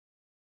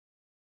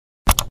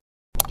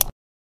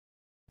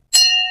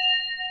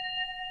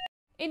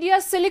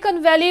India's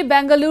Silicon Valley,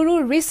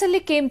 Bengaluru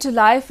recently came to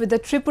life with the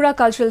Tripura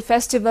Cultural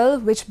Festival,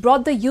 which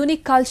brought the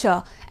unique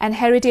culture and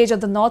heritage of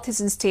the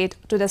northeastern state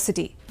to the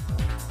city.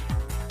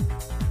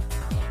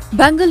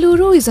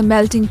 Bengaluru is a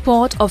melting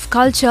pot of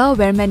culture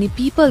where many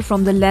people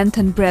from the length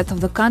and breadth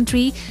of the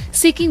country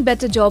seeking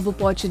better job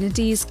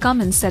opportunities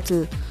come and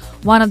settle.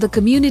 One of the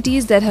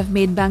communities that have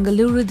made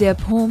Bengaluru their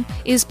home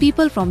is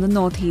people from the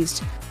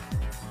northeast.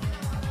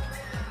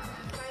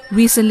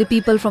 Recently,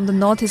 people from the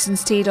northeastern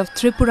state of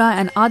Tripura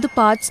and other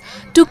parts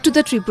took to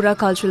the Tripura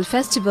Cultural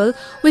Festival,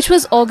 which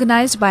was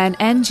organized by an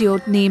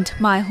NGO named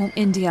My Home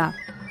India.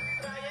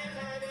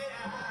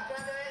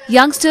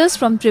 Youngsters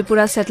from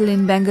Tripura settled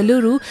in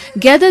Bengaluru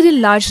gathered in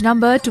large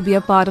number to be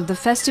a part of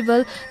the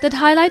festival that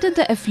highlighted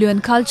the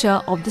affluent culture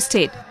of the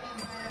state.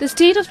 The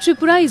state of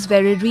Tripura is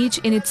very rich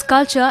in its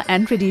culture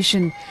and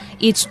tradition.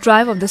 Each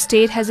tribe of the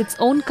state has its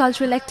own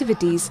cultural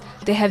activities.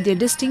 They have their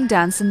distinct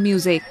dance and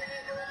music.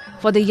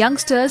 For the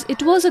youngsters,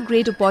 it was a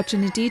great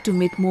opportunity to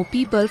meet more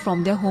people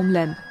from their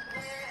homeland.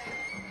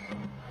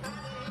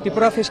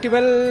 Tripura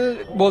festival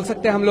बोल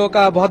सकते हैं हम लोगों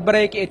का बहुत बड़ा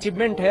एक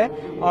achievement है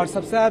और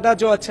सबसे ज़्यादा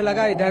जो अच्छा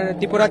लगा इधर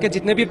त्रिपुरा के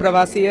जितने भी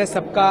प्रवासी है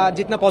सबका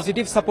जितना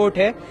पॉजिटिव सपोर्ट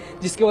है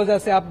जिसकी वजह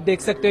से आप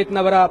देख सकते हो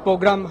इतना बड़ा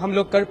प्रोग्राम हम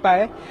लोग कर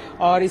पाए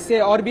और इससे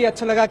और भी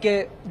अच्छा लगा कि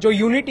जो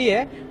यूनिटी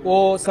है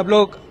वो सब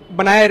लोग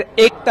बनाए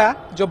एकता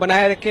जो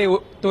बनाए रखे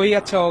तो ही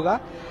अच्छा होगा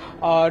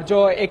और जो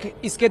एक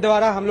इसके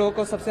द्वारा हम लोगों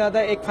को सबसे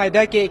ज्यादा एक फायदा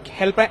है कि एक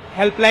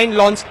हेल्पलाइन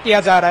लॉन्च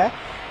किया जा रहा है।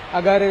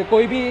 अगर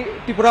कोई भी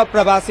त्रिपुरा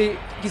प्रवासी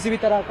किसी भी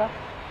तरह का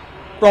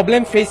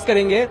प्रॉब्लम फेस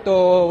करेंगे तो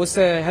उस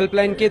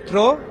हेल्पलाइन के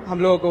थ्रू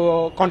हम लोग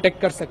को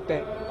कांटेक्ट कर सकते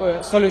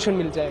हैं, सॉल्यूशन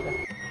मिल जाएगा।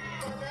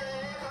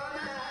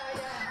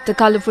 The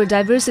colorful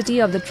diversity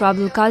of the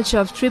tribal culture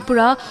of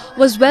Tripura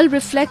was well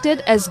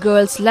reflected as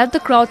girls led the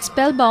crowd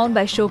spellbound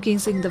by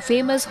showcasing the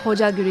famous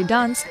HOJAGRI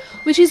dance,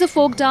 which is a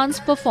folk dance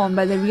performed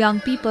by the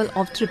young people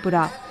of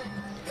Tripura.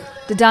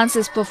 The dance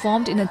is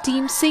performed in a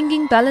team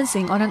singing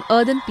balancing on an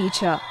earthen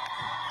pitcher.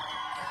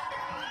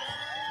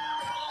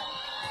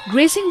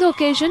 Gracing the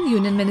occasion,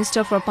 Union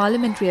Minister for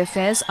Parliamentary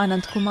Affairs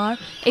Anant Kumar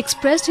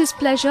expressed his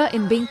pleasure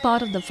in being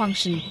part of the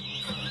function.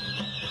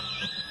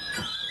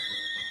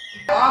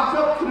 आप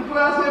सब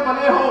त्रिपुरा से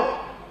बने हो,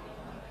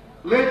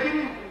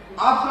 लेकिन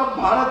आप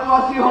सब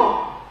भारतवासी हो।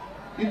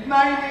 इतना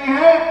ही नहीं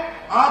है,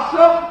 आप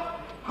सब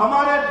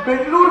हमारे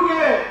बेंगलुरु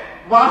के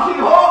वासी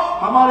हो,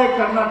 हमारे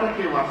कर्नाटक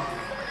के वासी।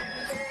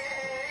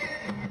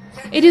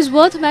 It is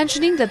worth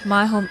mentioning that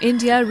My Home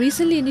India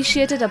recently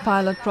initiated a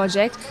pilot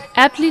project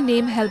aptly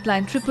named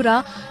Helpline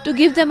Tripura to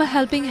give them a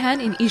helping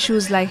hand in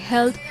issues like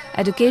health,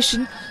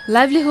 education,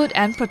 livelihood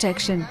and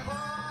protection.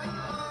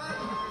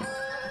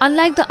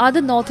 Unlike the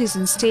other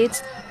northeastern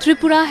states,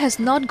 Tripura has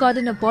not got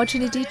an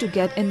opportunity to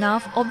get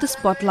enough of the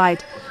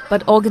spotlight,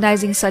 but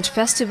organizing such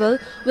festival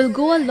will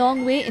go a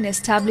long way in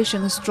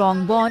establishing a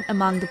strong bond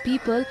among the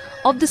people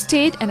of the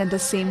state and at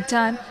the same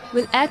time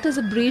will act as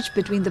a bridge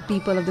between the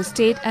people of the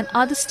state and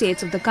other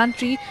states of the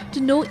country to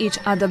know each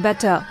other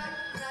better.